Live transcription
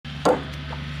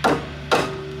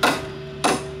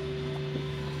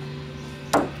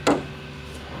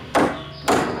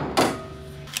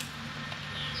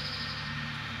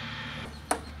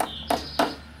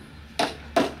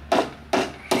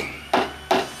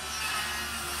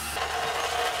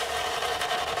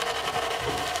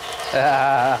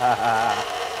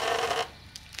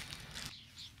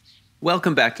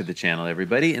Welcome back to the channel,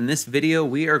 everybody. In this video,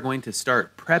 we are going to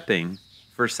start prepping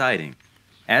for siding.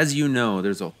 As you know,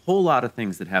 there's a whole lot of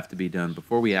things that have to be done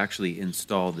before we actually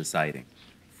install the siding.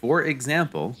 For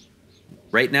example,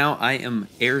 right now I am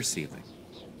air sealing.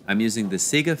 I'm using the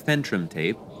Fentrim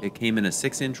tape. It came in a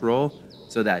 6-inch roll,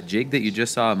 so that jig that you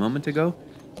just saw a moment ago,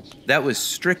 that was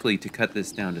strictly to cut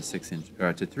this down to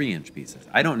 3-inch pieces.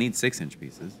 I don't need 6-inch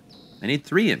pieces. I need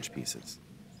 3-inch pieces.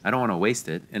 I don't want to waste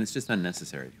it, and it's just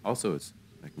unnecessary. Also, it's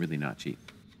like really not cheap.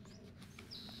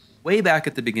 Way back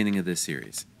at the beginning of this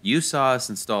series, you saw us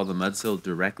install the mud sill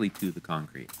directly to the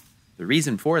concrete. The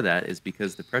reason for that is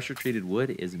because the pressure-treated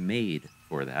wood is made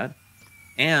for that,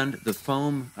 and the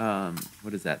foam,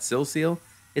 sill seal,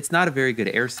 it's not a very good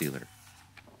air sealer.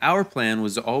 Our plan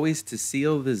was always to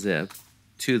seal the zip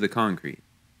to the concrete.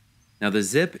 Now the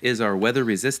zip is our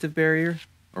weather-resistive barrier,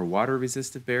 or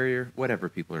water-resistive barrier, whatever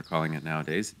people are calling it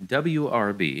nowadays,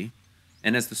 WRB,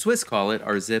 and as the Swiss call it,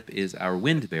 our zip is our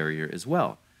wind barrier as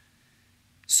well.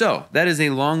 So that is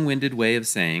a long-winded way of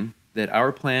saying that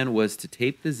our plan was to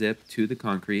tape the zip to the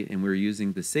concrete, and we're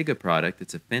using the Siga product.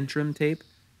 It's a Fentrim tape,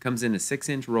 comes in a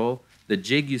 6-inch roll. The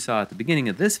jig you saw at the beginning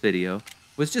of this video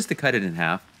was just to cut it in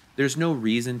half. There's no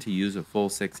reason to use a full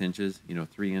 6 inches,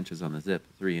 3 inches on the zip,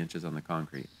 3 inches on the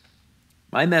concrete.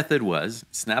 My method was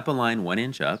snap a line 1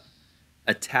 inch up,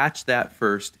 attach that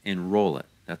first, and roll it.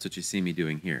 That's what you see me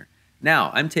doing here.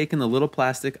 Now, I'm taking the little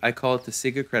plastic, I call it the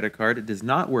Siga credit card. It does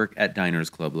not work at Diners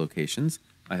Club locations.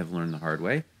 I have learned the hard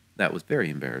way. That was very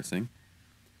embarrassing.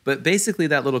 But basically,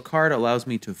 that little card allows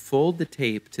me to fold the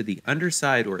tape to the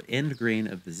underside or end grain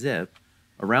of the zip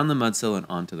around the mud sill and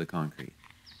onto the concrete.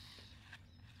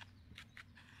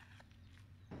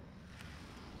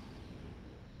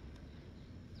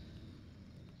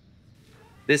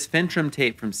 This Fentrim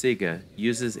tape from Siga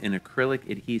uses an acrylic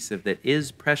adhesive that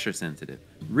is pressure sensitive.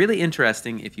 Really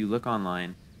interesting if you look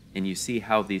online and you see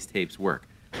how these tapes work.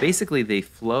 Basically, they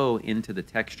flow into the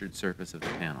textured surface of the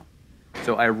panel.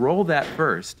 So I roll that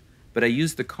first, but I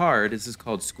use the card, this is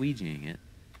called squeegeeing it,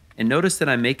 and notice that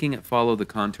I'm making it follow the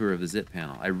contour of the zip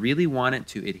panel. I really want it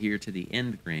to adhere to the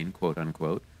end grain, quote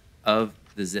unquote, of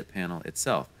the zip panel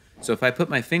itself. So if I put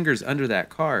my fingers under that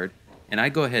card, and I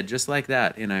go ahead just like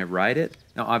that, and I ride it.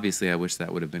 Now, obviously, I wish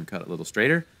that would have been cut a little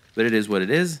straighter, but it is what it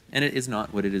is, and it is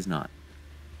not what it is not.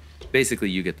 Basically,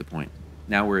 you get the point.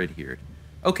 Now we're adhered.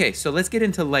 Okay, so let's get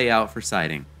into layout for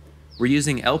siding. We're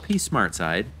using LP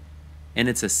SmartSide, and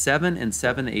it's a 7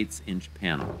 7/8 inch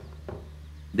panel.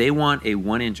 They want a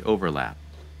 1-inch overlap.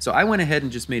 So I went ahead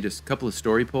and just made a couple of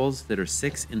story poles that are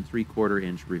 6 3/4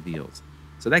 inch reveals.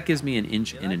 So that gives me 1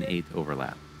 1/8 inch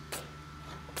overlap.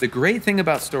 The great thing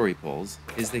about story poles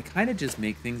is they kind of just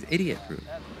make things idiot-proof.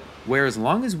 Where as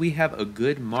long as we have a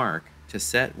good mark to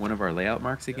set one of our layout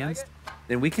marks against,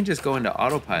 then we can just go into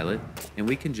autopilot and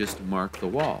we can just mark the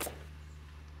wall.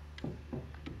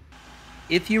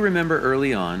 If you remember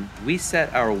early on, we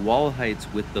set our wall heights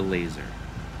with the laser.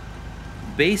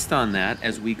 Based on that,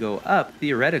 as we go up,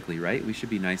 theoretically, right, we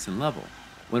should be nice and level.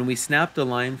 When we snapped a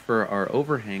line for our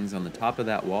overhangs on the top of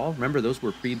that wall, remember those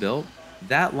were pre-built?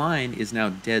 That line is now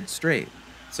dead straight.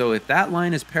 So if that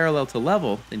line is parallel to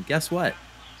level, then guess what?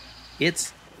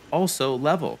 It's also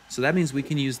level. So that means we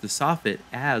can use the soffit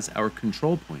as our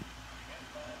control point.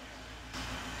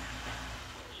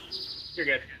 You're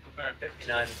good.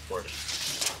 59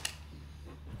 1/4.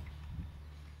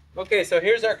 Okay, so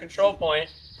here's our control point.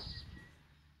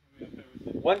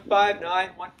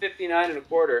 159, 159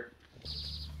 1/4.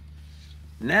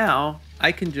 Now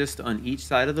I can just on each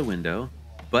side of the window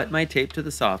butt my tape to the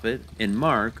soffit and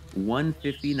mark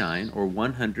 159 or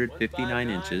 159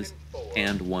 inches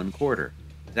and 1/4.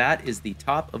 That is the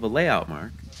top of a layout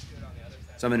mark.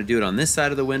 So I'm going to do it on this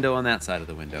side of the window, on that side of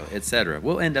the window, etc.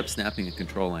 We'll end up snapping a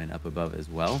control line up above as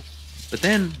well. But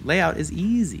then layout is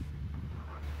easy.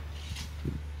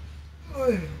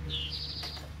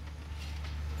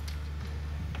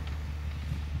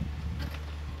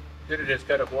 Should have just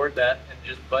cut a board that and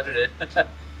just butted it.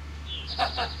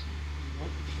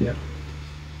 Yep.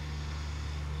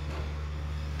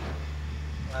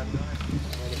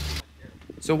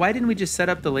 So why didn't we just set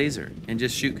up the laser and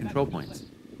just shoot control points?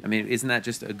 I mean, isn't that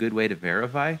just a good way to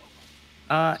verify?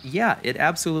 Yeah, it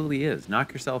absolutely is.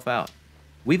 Knock yourself out.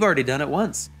 We've already done it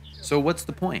once. So what's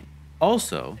the point?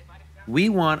 Also, we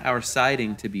want our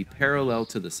siding to be parallel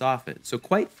to the soffit. So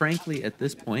quite frankly, at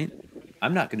this point,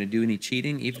 I'm not going to do any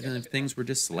cheating, even if things were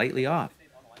just slightly off.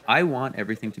 I want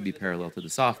everything to be parallel to the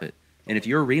soffit. And if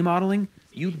you're remodeling,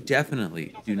 you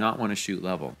definitely do not want to shoot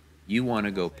level. You want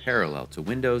to go parallel to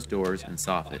windows, doors, and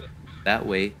soffit. That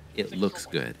way, it looks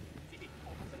good.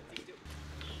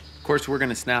 Of course, we're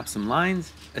gonna snap some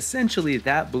lines. Essentially,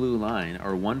 that blue line,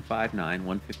 our 159,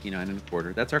 159 and a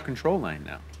quarter, that's our control line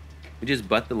now. We just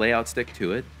butt the layout stick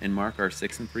to it and mark our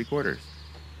 6 3/4.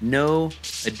 No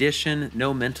addition,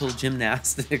 no mental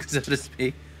gymnastics, so to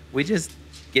speak. We just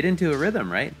get into a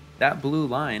rhythm, right? That blue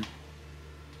line,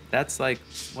 that's like,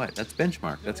 what? That's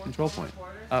benchmark, that's control point.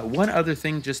 One other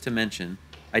thing just to mention,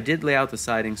 I did lay out the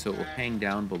siding so it will hang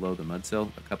down below the mud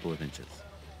sill a couple of inches.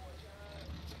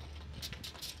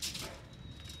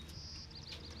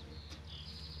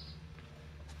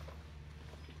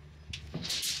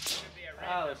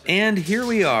 And here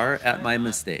we are at my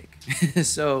mistake.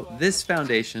 So this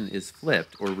foundation is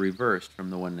flipped or reversed from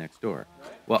the one next door.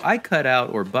 Well, I cut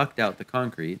out or bucked out the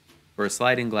concrete for a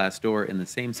sliding glass door in the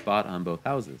same spot on both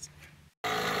houses.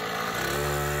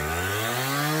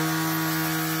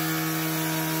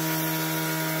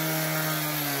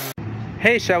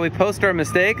 Hey, shall we post our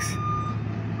mistakes?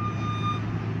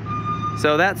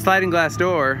 So that sliding glass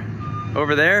door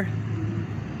over there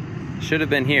should have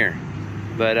been here,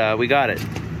 but we got it.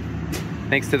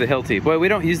 Thanks to the Hilti. Boy, we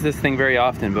don't use this thing very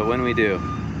often, but when we do.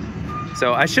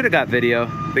 So I should have got video.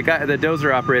 The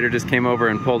dozer operator just came over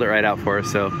and pulled it right out for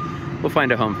us, so we'll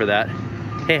find a home for that.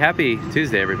 Hey, happy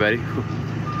Tuesday, everybody.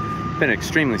 It's been an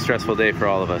extremely stressful day for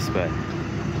all of us, but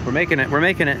we're making it, we're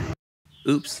making it.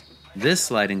 Oops, this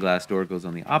sliding glass door goes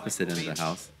on the opposite end of the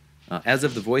house. As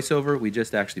of the voiceover, we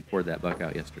just actually poured that buck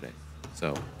out yesterday.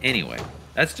 So anyway,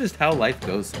 that's just how life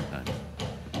goes sometimes.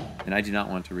 And I do not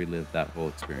want to relive that whole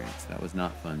experience. That was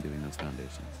not fun doing those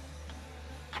foundations.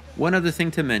 One other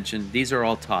thing to mention, these are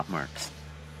all top marks.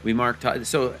 We mark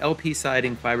so LP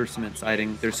siding, fiber cement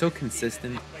siding, they're so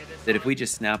consistent that if we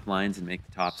just snap lines and make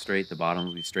the top straight, the bottom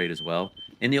will be straight as well.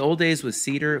 In the old days with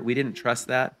cedar, we didn't trust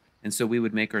that, and so we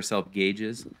would make ourselves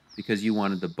gauges because you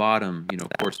wanted the bottom,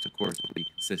 course to course to be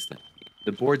consistent.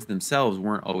 The boards themselves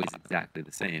weren't always exactly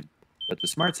the same, but the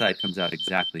smart side comes out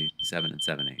exactly 7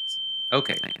 7/8.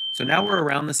 Okay, so now we're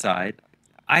around the side.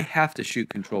 I have to shoot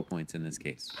control points in this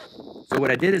case. So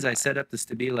what I did is I set up the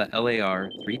Stabila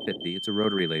LAR 350. It's a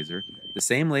rotary laser, the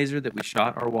same laser that we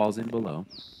shot our walls in below,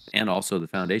 and also the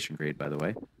foundation grade, by the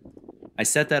way. I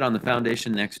set that on the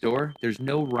foundation next door. There's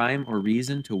no rhyme or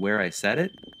reason to where I set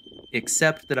it,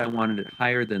 except that I wanted it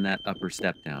higher than that upper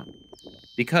step down.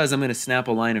 Because I'm going to snap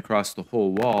a line across the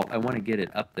whole wall, I want to get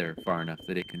it up there far enough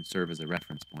that it can serve as a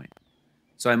reference point.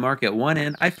 So I mark at one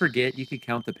end. I forget, you could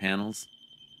count the panels.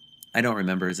 I don't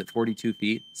remember. Is it 42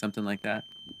 feet? Something like that?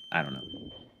 I don't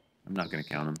know. I'm not going to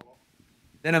count them.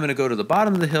 Then I'm going to go to the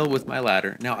bottom of the hill with my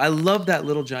ladder. Now, I love that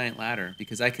little giant ladder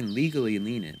because I can legally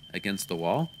lean it against the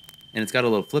wall. And it's got a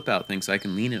little flip out thing so I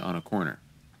can lean it on a corner.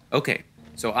 Okay,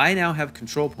 so I now have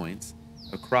control points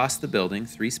across the building,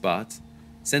 3 spots.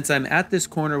 Since I'm at this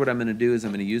corner, what I'm going to do is I'm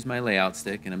going to use my layout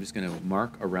stick and I'm just going to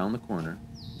mark around the corner.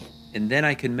 And then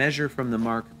I can measure from the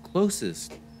mark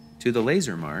closest to the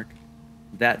laser mark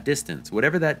that distance.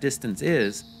 Whatever that distance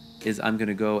is I'm going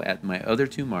to go at my other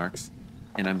 2 marks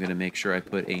and I'm going to make sure I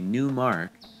put a new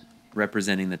mark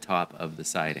representing the top of the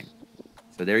siding.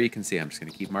 So there you can see I'm just going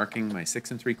to keep marking my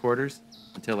 6 3/4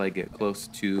 until I get close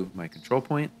to my control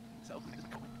point.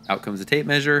 Out comes the tape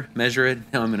measure, measure it.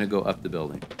 Now I'm going to go up the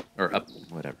building, or up,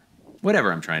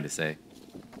 whatever I'm trying to say.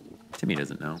 Timmy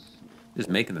doesn't know. Just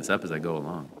making this up as I go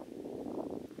along.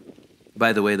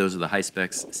 By the way, those are the high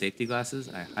specs safety glasses.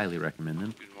 I highly recommend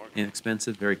them.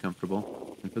 Inexpensive, very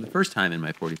comfortable. And for the first time in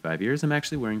my 45 years, I'm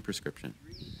actually wearing prescription.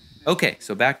 Okay,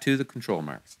 so back to the control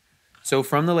marks. So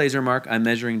from the laser mark, I'm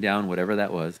measuring down whatever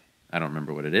that was. I don't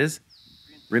remember what it is.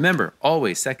 Remember,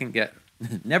 always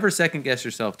never second guess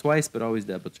yourself twice, but always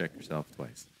double check yourself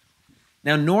twice.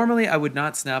 Now, normally I would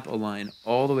not snap a line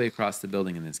all the way across the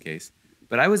building in this case,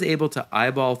 but I was able to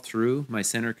eyeball through my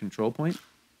center control point,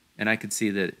 and I could see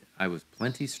that I was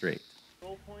plenty straight.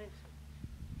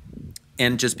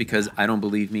 And just because I don't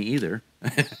believe me either,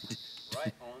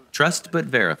 trust but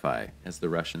verify, as the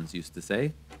Russians used to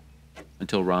say,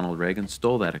 until Ronald Reagan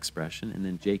stole that expression, and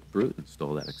then Jake Bruton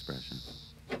stole that expression.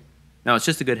 Now, it's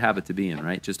just a good habit to be in,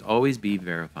 right? Just always be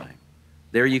verifying.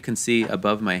 There you can see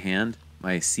above my hand,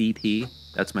 my CP,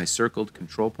 that's my circled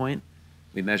control point.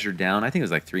 We measured down, I think it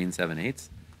was like 3 7/8.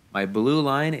 My blue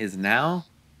line is now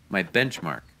my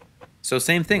benchmark. So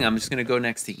same thing, I'm just going to go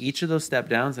next to each of those step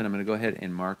downs and I'm going to go ahead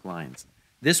and mark lines.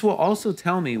 This will also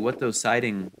tell me what those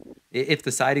siding, if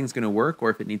the siding's going to work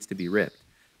or if it needs to be ripped.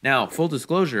 Now, full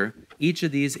disclosure, each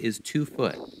of these is 2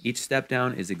 foot. Each step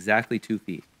down is exactly 2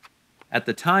 feet. At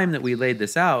the time that we laid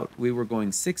this out, we were going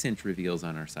 6-inch reveals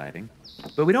on our siding,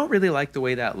 but we don't really like the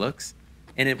way that looks,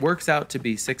 and it works out to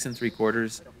be 6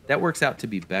 3/4. That works out to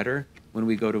be better when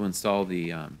we go to install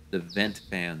the vent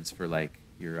fans for, like,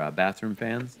 bathroom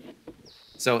fans.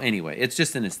 So anyway, it's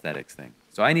just an aesthetics thing.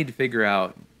 So I need to figure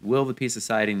out, will the piece of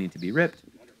siding need to be ripped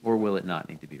or will it not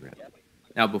need to be ripped?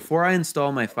 Now, before I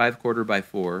install my 5/4 by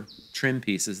 4 trim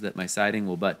pieces that my siding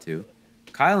will butt to,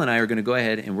 Kyle and I are going to go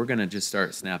ahead and we're going to just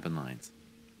start snapping lines.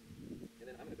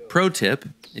 Pro tip,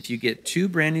 if you get 2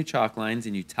 brand new chalk lines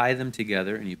and you tie them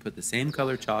together and you put the same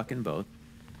color chalk in both,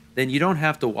 then you don't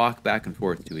have to walk back and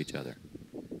forth to each other.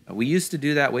 We used to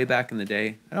do that way back in the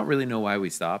day. I don't really know why we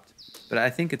stopped, but I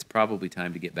think it's probably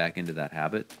time to get back into that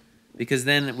habit, because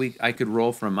then I could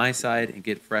roll from my side and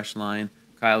get fresh line.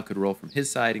 Kyle could roll from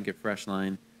his side and get fresh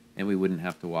line, and we wouldn't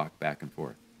have to walk back and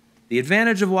forth. The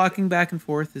advantage of walking back and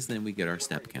forth is then we get our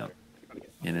step count,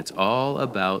 and it's all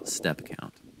about step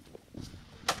count.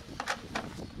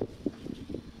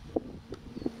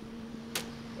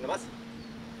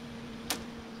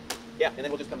 Yeah, and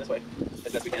then we'll just come this way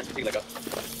as best we can. Take a leg up.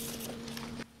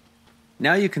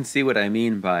 Now you can see what I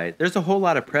mean by there's a whole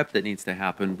lot of prep that needs to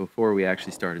happen before we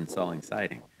actually start installing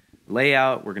siding.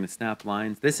 Layout, we're going to snap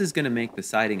lines. This is going to make the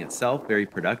siding itself very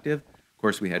productive. Of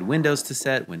course, we had windows to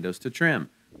set, windows to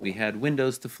trim. We had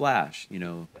windows to flash,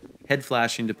 head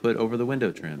flashing to put over the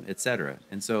window trim, etc.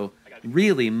 And so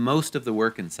really most of the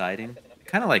work in siding,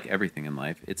 kind of like everything in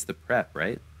life, it's the prep,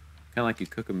 right? Kind of like you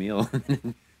cook a meal and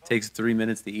it takes 3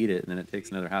 minutes to eat it, and then it takes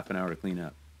another half an hour to clean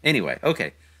up. Anyway,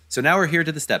 okay, so now we're here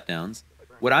to the step downs.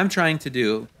 What I'm trying to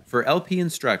do for LP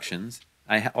instructions,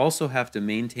 I also have to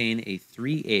maintain a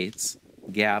 3/8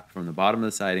 gap from the bottom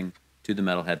of the siding to the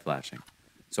metal head flashing.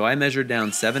 So I measured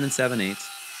down 7 7/8.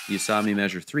 You saw me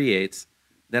measure 3/8.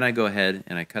 Then I go ahead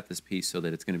and I cut this piece so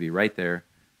that it's going to be right there,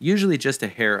 usually just a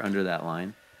hair under that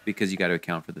line, because you got to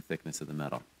account for the thickness of the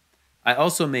metal. I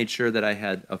also made sure that I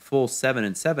had a full 7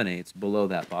 7/8 below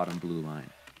that bottom blue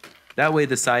line. That way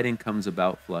the siding comes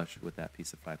about flush with that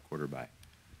piece of 5/4 by,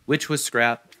 which was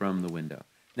scrap from the window.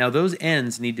 Now those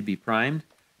ends need to be primed,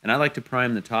 and I like to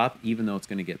prime the top even though it's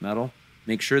going to get metal.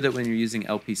 Make sure that when you're using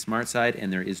LP Smart Side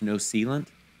and there is no sealant,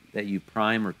 that you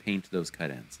prime or paint those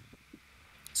cut ends.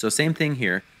 So same thing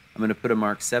here. I'm going to put a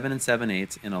mark 7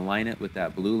 7/8 and align it with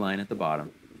that blue line at the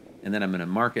bottom, and then I'm going to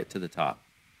mark it to the top.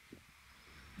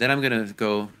 Then I'm going to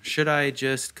go, should I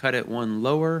just cut it one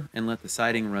lower and let the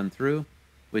siding run through?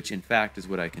 Which in fact is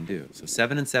what I can do. So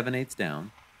 7 7/8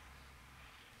 down.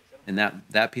 And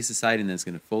that piece of siding is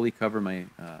going to fully cover my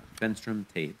Fentrim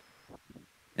tape.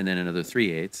 And then another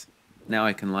 3/8. Now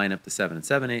I can line up the 7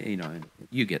 7/8, and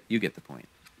you get the point.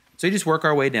 So you just work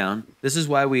our way down. This is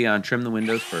why we trim the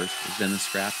windows first, because then the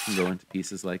scraps can go into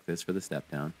pieces like this for the step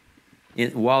down.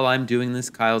 While I'm doing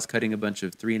this, Kyle's cutting a bunch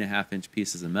of 3.5-inch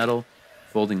pieces of metal,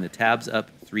 folding the tabs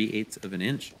up 3/8 of an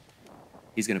inch.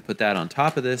 He's going to put that on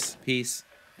top of this piece,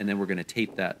 and then we're going to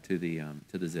tape that to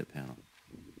the zip panel.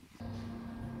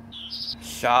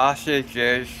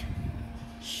 Sausages.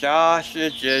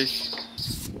 Sausages.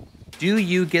 Do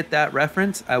you get that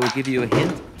reference? I will give you a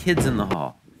hint. Kids in the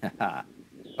hall.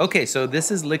 Okay, so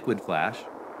this is liquid flash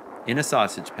in a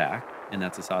sausage pack, and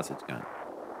that's a sausage gun.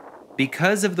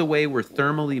 Because of the way we're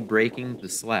thermally breaking the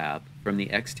slab from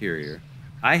the exterior,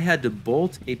 I had to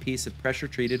bolt a piece of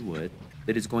pressure-treated wood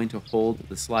that is going to hold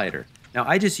the slider. Now,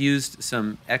 I just used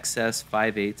some excess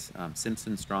 5/8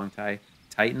 Simpson Strong Tie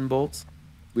Titan bolts.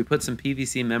 We put some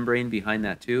PVC membrane behind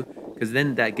that too, because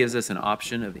then that gives us an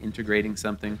option of integrating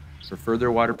something for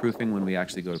further waterproofing when we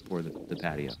actually go to pour the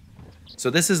patio. So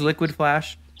this is liquid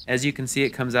flash. As you can see,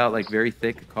 it comes out like very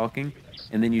thick caulking,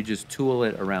 and then you just tool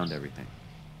it around everything.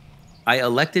 I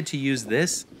elected to use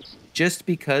this just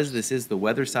because this is the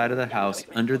weather side of the house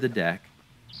under the deck,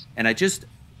 and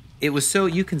it was so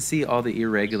you can see all the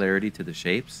irregularity to the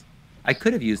shapes. I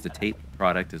could have used a tape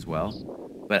product as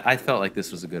well, but I felt like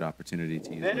this was a good opportunity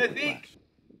to use liquid flash.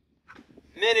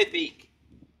 Magnifique.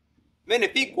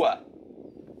 Magnifique quoi?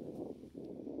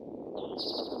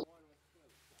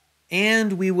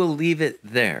 And we will leave it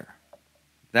there.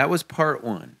 That was part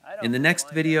 1. In the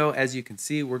next video, as you can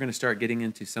see, we're going to start getting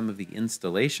into some of the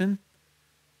installation.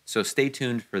 So stay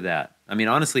tuned for that. I mean,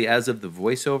 honestly, as of the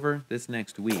voiceover, this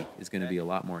next week is going to be a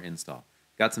lot more install.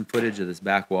 Got some footage of this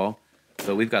back wall,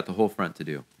 but we've got the whole front to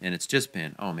do. And it's just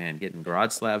been, oh man, getting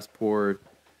garage slabs poured,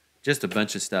 just a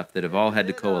bunch of stuff that have all had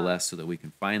to coalesce so that we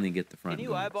can finally get the front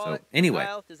going. So anyway,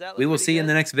 we will see you in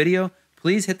the next video.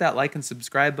 Please hit that like and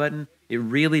subscribe button. It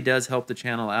really does help the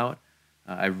channel out.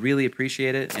 I really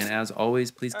appreciate it. And as always,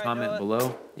 please comment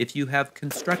below if you have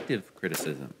constructive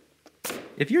criticism.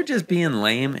 If you're just being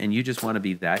lame and you just want to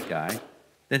be that guy,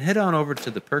 then head on over to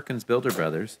the Perkins Builder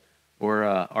Brothers or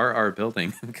RR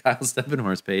Building, Kyle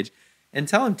Steppenhorst page, and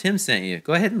tell him Tim sent you.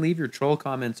 Go ahead and leave your troll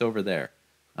comments over there.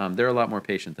 They're a lot more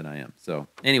patient than I am. So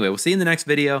anyway, we'll see you in the next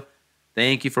video.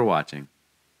 Thank you for watching.